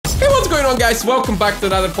on guys, welcome back to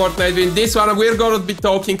another Fortnite video. In this one we're gonna be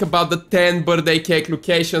talking about the 10 birthday cake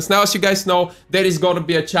locations. Now as you guys know, there is gonna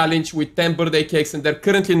be a challenge with 10 birthday cakes and they're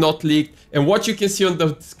currently not leaked. And what you can see on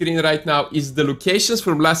the screen right now is the locations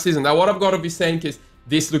from last season. Now what I'm gonna be saying is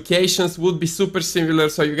these locations would be super similar,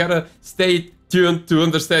 so you gotta stay tuned to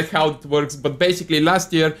understand how it works. But basically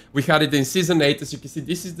last year we had it in season 8. As you can see,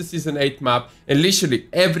 this is the season 8 map, and literally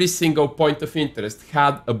every single point of interest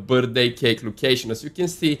had a birthday cake location, as you can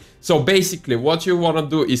see. So basically what you want to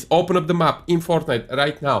do is open up the map in Fortnite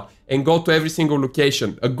right now and go to every single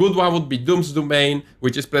location. A good one would be Doom's Domain,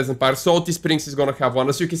 which is Pleasant Park. Salty Springs is gonna have one.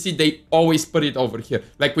 As you can see, they always put it over here.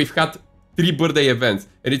 Like we've had 3 birthday events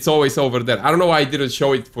and it's always over there. I don't know why I didn't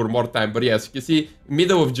show it for more time, but yes, you can see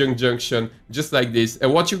middle of Junction, just like this.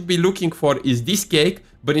 And what you'll be looking for is this cake,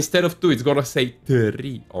 but instead of 2, it's gonna say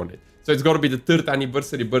 3 on it. So it's gonna be the 3rd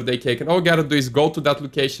anniversary birthday cake, and all you gotta do is go to that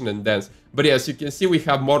location and dance. But yes, you can see we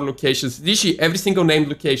have more locations. Literally every single named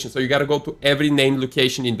location, so you gotta go to every named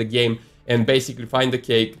location in the game and basically find the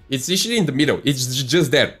cake. It's usually in the middle. It's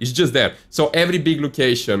just there. It's just there. So every big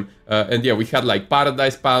location, and yeah, we had like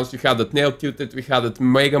Paradise Palms, we had at Nail Tilted, we had at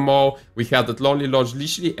Mega Mall, we had at Lonely Lodge,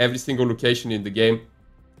 literally every single location in the game.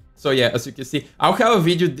 So yeah, as you can see, I'll have a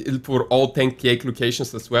video for all 10 cake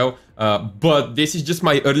locations as well. But this is just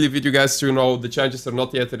my early video, guys, so you know the challenges are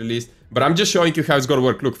not yet released. But I'm just showing you how it's gonna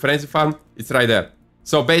work. Look, Frenzy Farm, it's right there.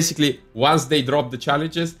 So basically, once they drop the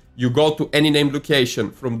challenges, you go to any named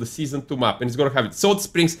location from the Season 2 map, and it's gonna have it. Salt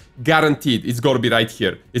Springs, guaranteed, it's gonna be right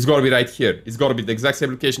here. It's gonna be right here. It's gonna be the exact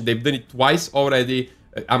same location. They've done it twice already.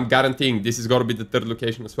 I'm guaranteeing this is gonna be the 3rd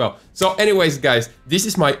location as well. So anyways, guys, this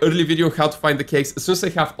is my early video on how to find the cakes. As soon as I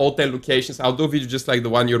have all 10 locations, I'll do a video just like the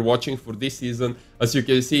one you're watching for this season. As you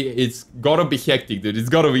can see, it's gonna be hectic, dude. It's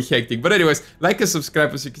gonna be hectic. But anyways, like and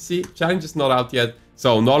subscribe. As you can see, challenge is not out yet,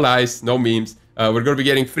 so no lies, no memes. We're gonna be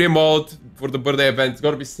getting free mode for the birthday event. It's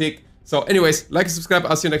gonna be sick. So anyways, like and subscribe.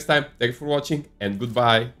 I'll see you next time. Thank you for watching and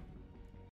goodbye.